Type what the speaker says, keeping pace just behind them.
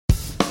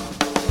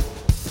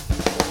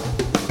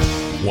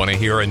Want to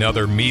hear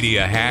another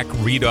media hack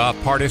read off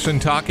partisan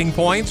talking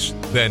points?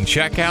 Then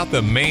check out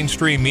the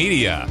mainstream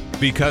media,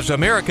 because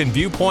American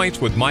Viewpoints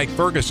with Mike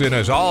Ferguson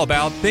is all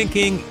about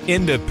thinking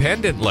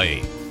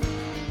independently.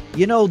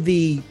 You know,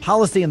 the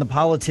policy and the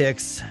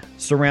politics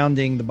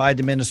surrounding the Biden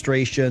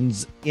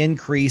administration's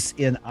increase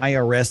in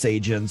IRS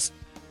agents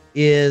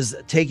is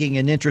taking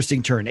an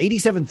interesting turn.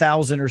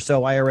 87,000 or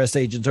so IRS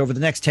agents over the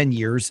next 10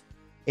 years.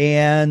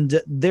 And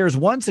there's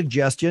one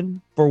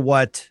suggestion for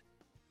what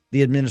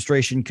the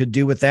administration could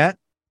do with that.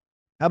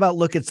 How about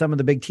look at some of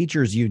the big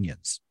teachers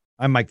unions?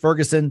 I'm Mike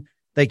Ferguson.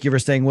 Thank you for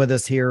staying with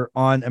us here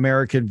on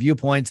American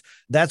Viewpoints.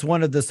 That's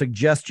one of the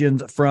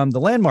suggestions from the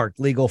Landmark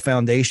Legal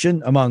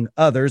Foundation, among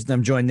others. And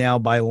I'm joined now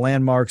by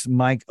Landmark's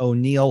Mike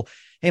O'Neill.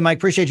 Hey, Mike,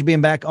 appreciate you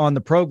being back on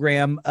the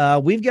program.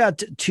 We've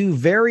got two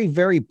very,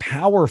 very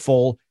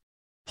powerful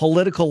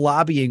political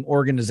lobbying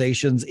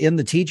organizations in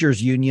the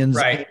teachers unions.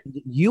 Right.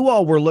 You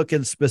all were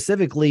looking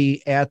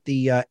specifically at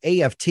the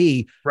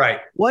AFT. Right.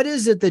 What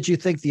is it that you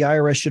think the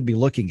IRS should be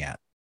looking at?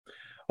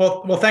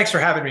 Well, thanks for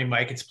having me,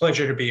 Mike. It's a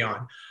pleasure to be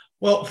on.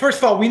 Well, first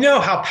of all, we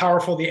know how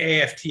powerful the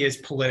AFT is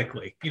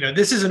politically. You know,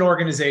 this is an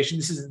organization.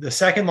 This is the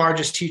second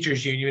largest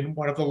teachers union,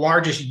 one of the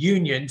largest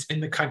unions in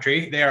the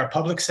country. They are a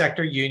public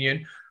sector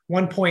union,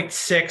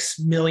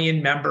 1.6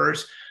 million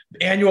members,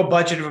 annual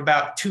budget of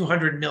about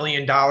 $200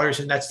 million,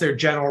 and that's their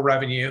general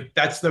revenue.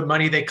 That's the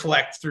money they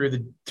collect through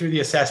the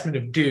assessment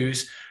of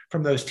dues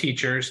from those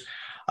teachers.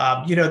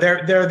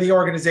 They're the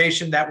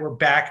organization that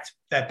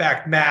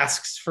backed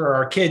masks for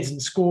our kids in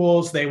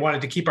schools. They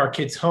wanted to keep our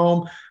kids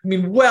home. I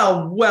mean,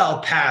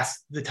 well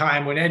past the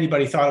time when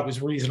anybody thought it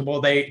was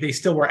reasonable. They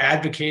still were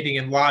advocating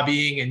and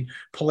lobbying and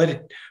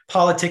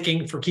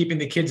politicking for keeping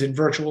the kids in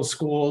virtual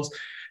schools.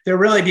 They're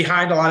really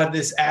behind a lot of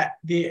this,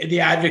 the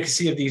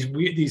advocacy of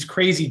these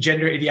crazy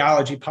gender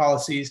ideology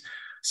policies.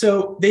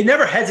 So they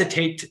never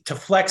hesitate to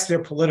flex their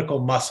political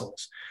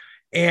muscles.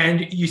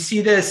 And you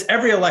see this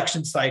every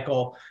election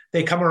cycle.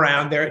 They come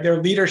around.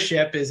 Their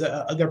leadership is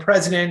their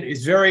president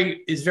is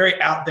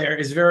very out there,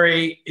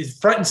 is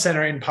front and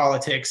center in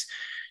politics.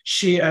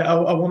 She,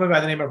 a woman by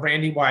the name of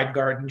Randi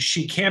Weingarten,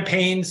 she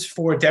campaigns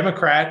for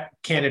Democrat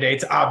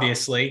candidates,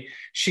 obviously.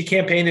 She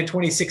campaigned in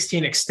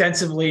 2016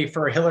 extensively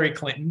for Hillary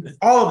Clinton.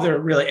 All of their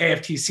really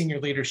AFT senior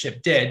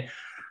leadership did.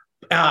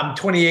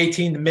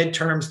 2018, the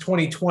midterms,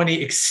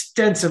 2020,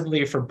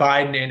 extensively for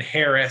Biden and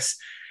Harris.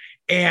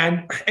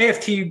 And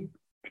AFT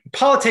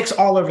politics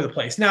all over the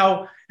place.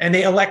 Now, and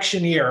they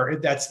electioneer,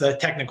 that's the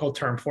technical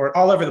term for it,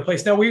 all over the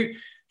place. Now,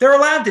 they're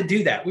allowed to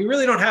do that. We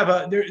really don't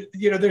have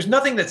there's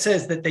nothing that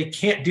says that they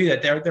can't do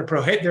that.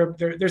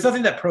 There's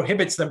nothing that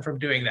prohibits them from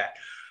doing that.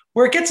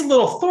 Where it gets a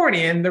little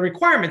thorny and the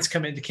requirements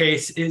come into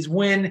case is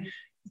when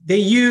they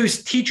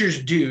use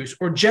teachers' dues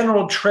or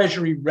general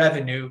treasury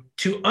revenue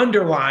to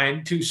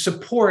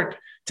support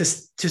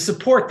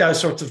those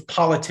sorts of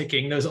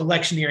politicking, those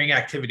electioneering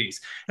activities.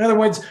 In other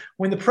words,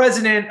 when the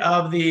president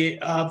of the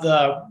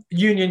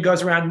union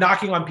goes around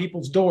knocking on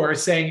people's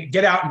doors saying,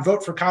 get out and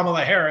vote for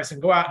Kamala Harris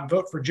and go out and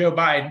vote for Joe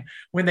Biden,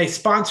 when they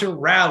sponsor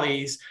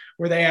rallies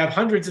where they have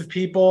hundreds of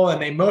people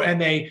and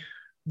they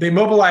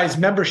mobilize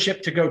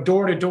membership to go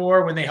door to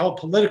door, when they hold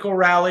political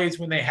rallies,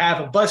 when they have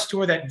a bus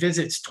tour that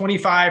visits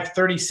 25,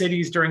 30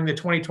 cities during the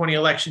 2020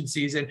 election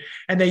season,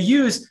 and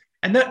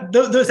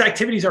those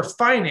activities are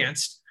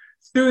financed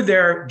through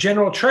their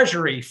general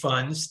treasury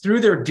funds, through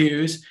their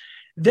dues,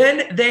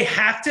 then they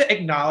have to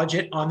acknowledge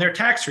it on their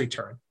tax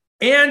return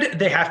and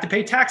they have to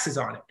pay taxes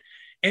on it.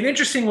 And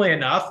interestingly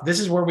enough, this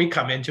is where we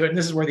come into it, and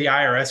this is where the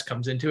IRS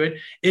comes into it,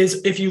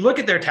 is if you look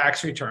at their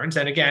tax returns,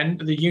 and again,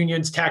 the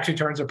union's tax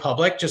returns are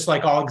public, just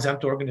like all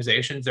exempt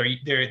organizations,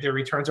 their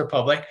returns are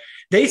public.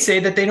 They say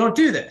that they don't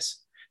do this.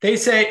 They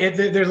say if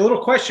there's a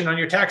little question on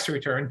your tax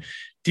return,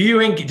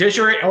 does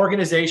your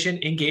organization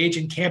engage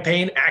in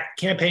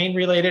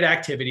campaign-related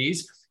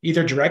activities,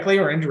 either directly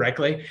or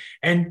indirectly?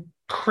 And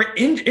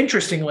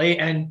interestingly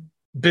and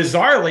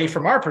bizarrely,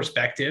 from our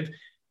perspective,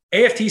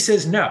 AFT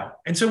says no.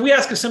 And so we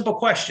ask a simple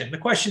question. The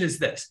question is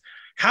this: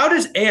 how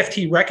does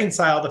AFT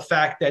reconcile the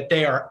fact that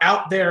they are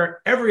out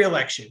there every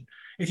election?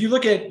 If you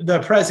look at the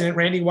president,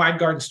 Randi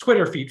Weingarten's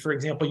Twitter feed, for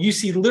example, you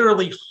see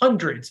literally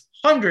hundreds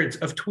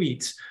of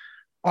tweets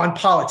on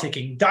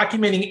politicking,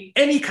 documenting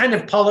any kind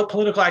of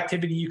political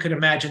activity you could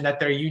imagine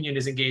that their union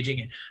is engaging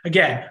in.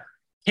 Again,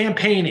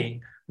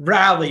 campaigning,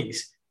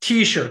 rallies,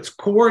 T-shirts,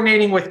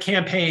 coordinating with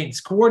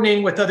campaigns,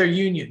 coordinating with other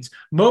unions,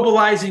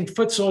 mobilizing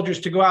foot soldiers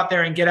to go out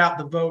there and get out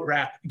the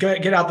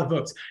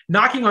votes,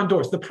 knocking on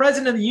doors. The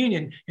president of the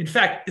union, in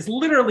fact, is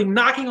literally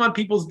knocking on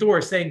people's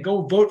doors saying,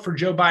 go vote for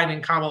Joe Biden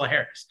and Kamala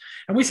Harris.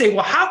 And we say,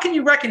 well, how can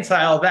you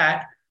reconcile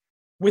that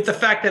with the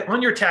fact that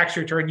on your tax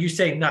return, you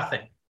say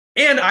nothing?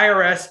 And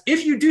IRS,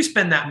 if you do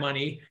spend that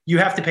money, you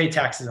have to pay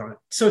taxes on it.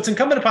 So it's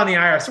incumbent upon the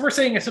IRS. So we're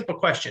saying a simple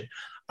question.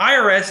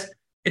 IRS,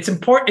 it's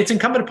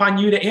incumbent upon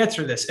you to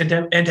answer this and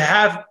to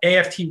have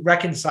AFT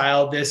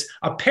reconcile this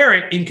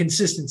apparent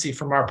inconsistency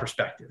from our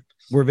perspective.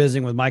 We're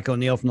visiting with Mike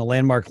O'Neill from the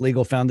Landmark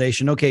Legal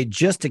Foundation. Okay,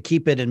 just to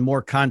keep it in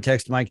more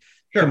context, Mike,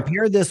 Sure.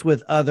 Compare this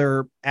with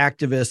other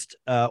activist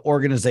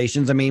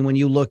organizations. I mean, when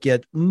you look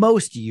at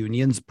most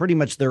unions, pretty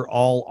much they're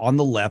all on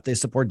the left. They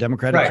support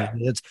Democratic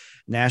candidates.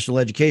 National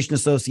Education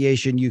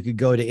Association, you could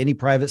go to any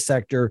private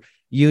sector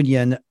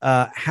union.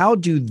 How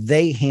do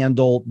they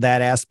handle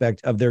that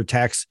aspect of their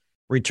tax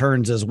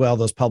returns as well,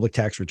 those public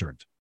tax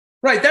returns?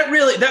 Right.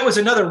 That was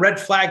another red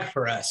flag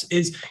for us.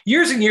 Is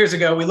years and years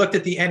ago, we looked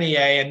at the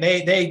NEA and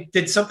they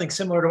did something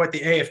similar to what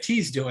the AFT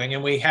is doing.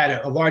 And we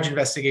had a large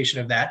investigation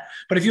of that.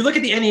 But if you look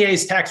at the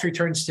NEA's tax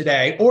returns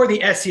today, or the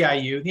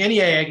SEIU, the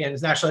NEA, again,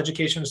 is National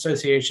Education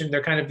Association.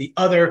 They're kind of the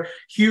other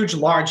huge,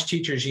 large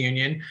teachers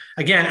union,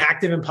 again,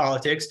 active in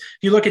politics. If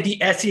you look at the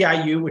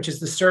SEIU, which is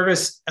the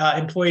Service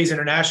Employees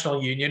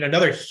International Union,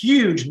 another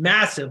huge,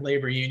 massive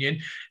labor union.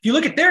 If you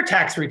look at their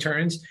tax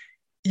returns,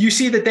 you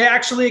see that they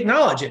actually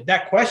acknowledge it.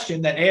 That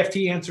question that AFT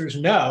answers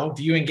no,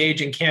 do you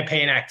engage in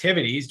campaign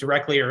activities,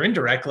 directly or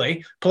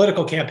indirectly,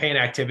 political campaign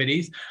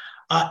activities?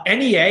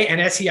 NEA and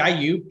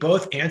SEIU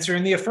both answer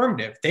in the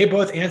affirmative. They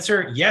both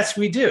answer, yes,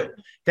 we do.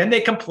 Then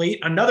they complete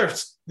another,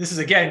 this is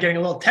again, getting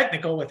a little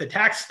technical with the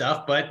tax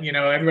stuff, but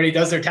everybody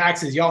does their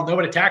taxes. Y'all know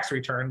what a tax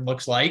return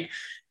looks like.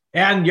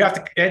 And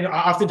and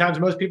oftentimes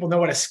most people know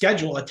what a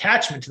schedule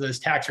attachment to those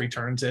tax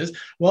returns is.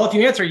 Well, if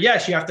you answer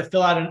yes, you have to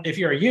fill out, if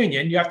you're a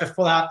union, you have to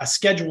fill out a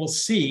Schedule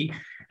C,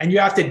 and you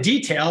have to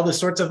detail the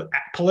sorts of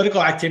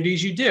political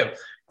activities you do. If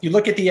you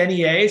look at the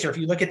NEAs, or if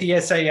you look at the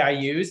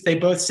SEIUs, they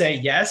both say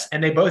yes,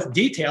 and they both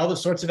detail the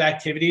sorts of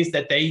activities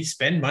that they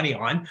spend money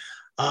on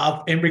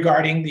in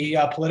regarding the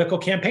political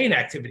campaign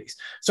activities.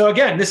 So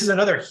again, this is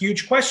another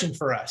huge question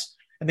for us.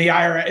 And the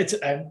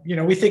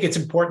IRS, we think it's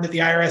important that the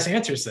IRS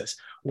answers this.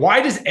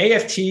 Why does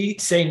AFT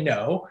say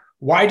no?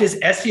 Why does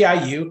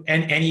SEIU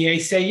and NEA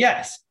say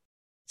yes?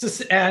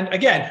 And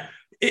again,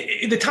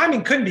 the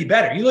timing couldn't be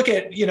better. You look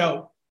at,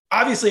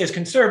 obviously as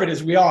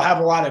conservatives, we all have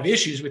a lot of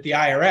issues with the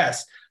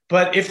IRS.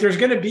 But if there's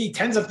going to be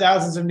tens of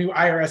thousands of new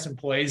IRS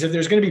employees, if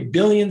there's going to be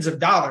billions of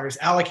dollars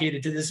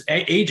allocated to this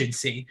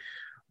agency,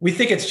 we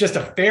think it's just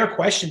a fair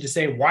question to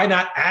say, why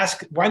not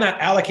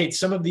allocate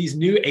some of these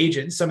new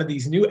agents, some of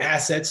these new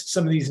assets,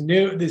 some of these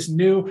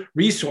new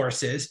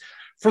resources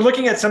for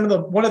looking at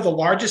one of the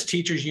largest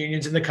teachers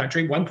unions in the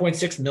country,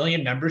 1.6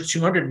 million members,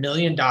 $200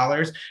 million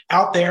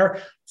out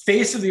there,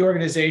 face of the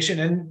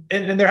organization.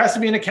 And there has to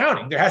be an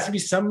accounting. There has to be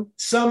some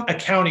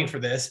accounting for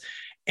this.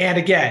 And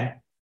again,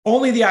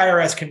 only the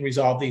IRS can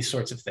resolve these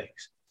sorts of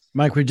things.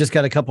 Mike, we've just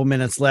got a couple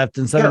minutes left,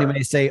 and somebody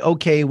may say,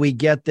 okay, we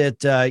get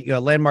that,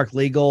 Landmark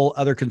Legal,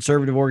 other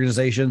conservative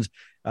organizations,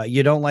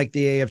 you don't like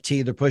the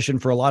AFT. They're pushing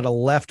for a lot of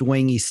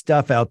left-wingy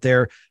stuff out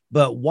there.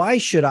 But why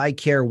should I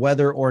care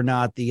whether or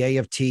not the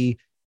AFT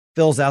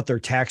fills out their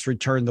tax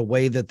return the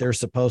way that they're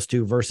supposed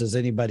to versus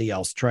anybody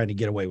else trying to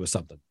get away with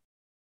something?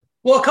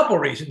 Well, a couple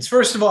of reasons.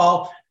 First of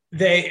all,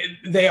 they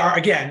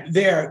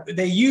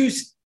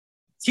use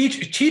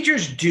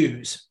teachers'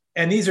 dues,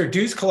 and these are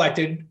dues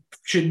collected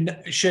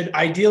should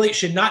ideally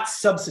not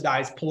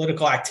subsidize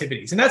political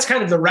activities. And that's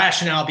kind of the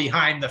rationale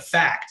behind the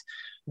fact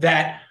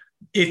that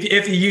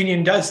if a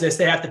union does this,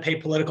 they have to pay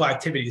political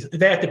activities.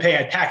 They have to pay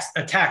a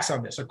tax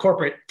on this, a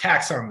corporate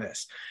tax on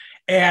this.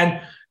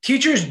 And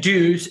teachers'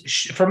 dues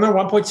from their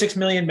 1.6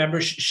 million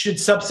members should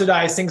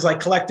subsidize things like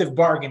collective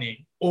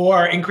bargaining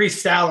or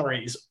increased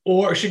salaries,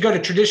 or should go to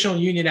traditional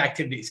union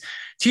activities.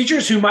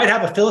 Teachers who might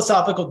have a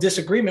philosophical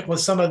disagreement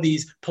with some of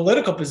these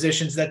political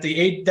positions that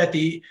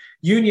the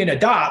union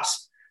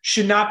adopts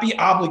should not be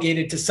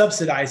obligated to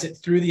subsidize it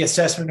through the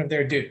assessment of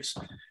their dues.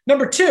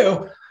 Number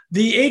two,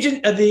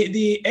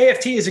 the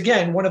AFT is,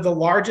 again, one of the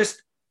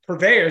largest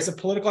purveyors of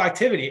political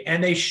activity.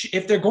 And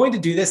if they're going to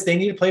do this, they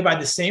need to play by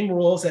the same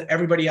rules that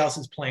everybody else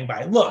is playing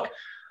by. Look,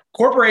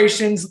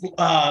 corporations,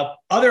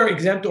 other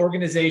exempt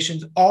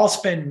organizations all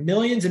spend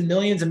millions and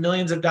millions and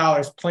millions of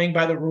dollars playing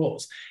by the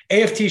rules.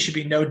 AFT should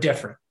be no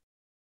different.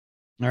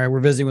 All right, we're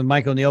visiting with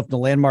Mike O'Neill from the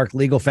Landmark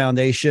Legal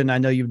Foundation. I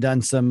know you've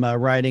done some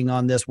writing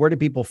on this. Where do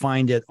people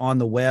find it on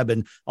the web?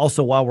 And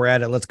also, while we're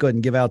at it, let's go ahead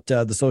and give out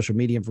the social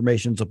media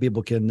information so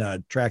people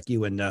can track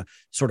you and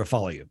sort of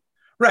follow you.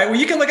 Right. Well,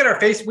 you can look at our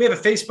we have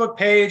a Facebook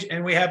page,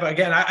 and we have,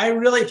 again, I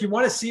really, if you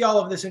want to see all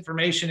of this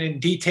information in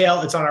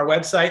detail, it's on our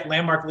website,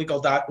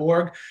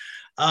 landmarklegal.org.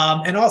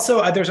 And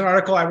also there's an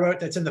article I wrote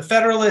that's in the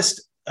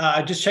Federalist.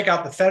 Just check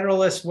out the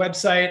Federalist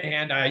website,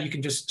 and you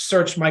can just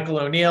search Michael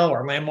O'Neill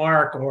or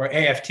Landmark or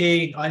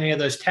AFT on any of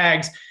those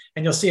tags,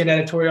 and you'll see an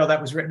editorial that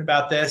was written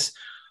about this.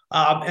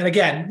 And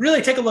again,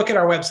 really take a look at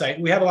our website.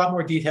 We have a lot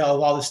more detail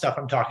of all this stuff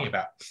I'm talking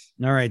about.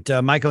 All right.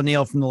 Mike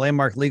O'Neill from the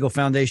Landmark Legal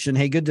Foundation.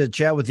 Hey, good to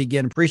chat with you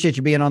again. Appreciate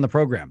you being on the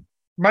program.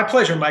 My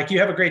pleasure, Mike. You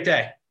have a great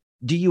day.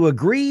 Do you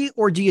agree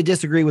or do you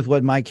disagree with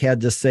what Mike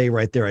had to say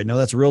right there? I know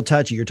that's real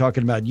touchy. You're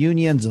talking about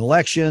unions and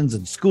elections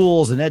and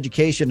schools and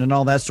education and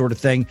all that sort of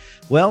thing.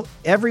 Well,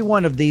 every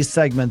one of these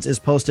segments is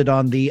posted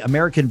on the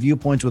American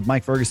Viewpoints with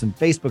Mike Ferguson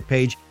Facebook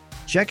page.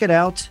 Check it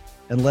out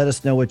and let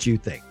us know what you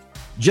think.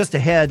 Just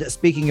ahead,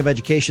 speaking of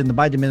education, the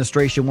Biden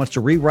administration wants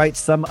to rewrite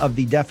some of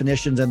the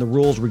definitions and the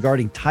rules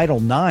regarding Title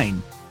IX.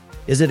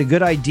 Is it a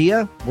good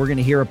idea? We're going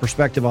to hear a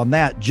perspective on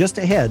that just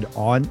ahead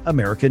on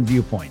American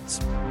Viewpoints.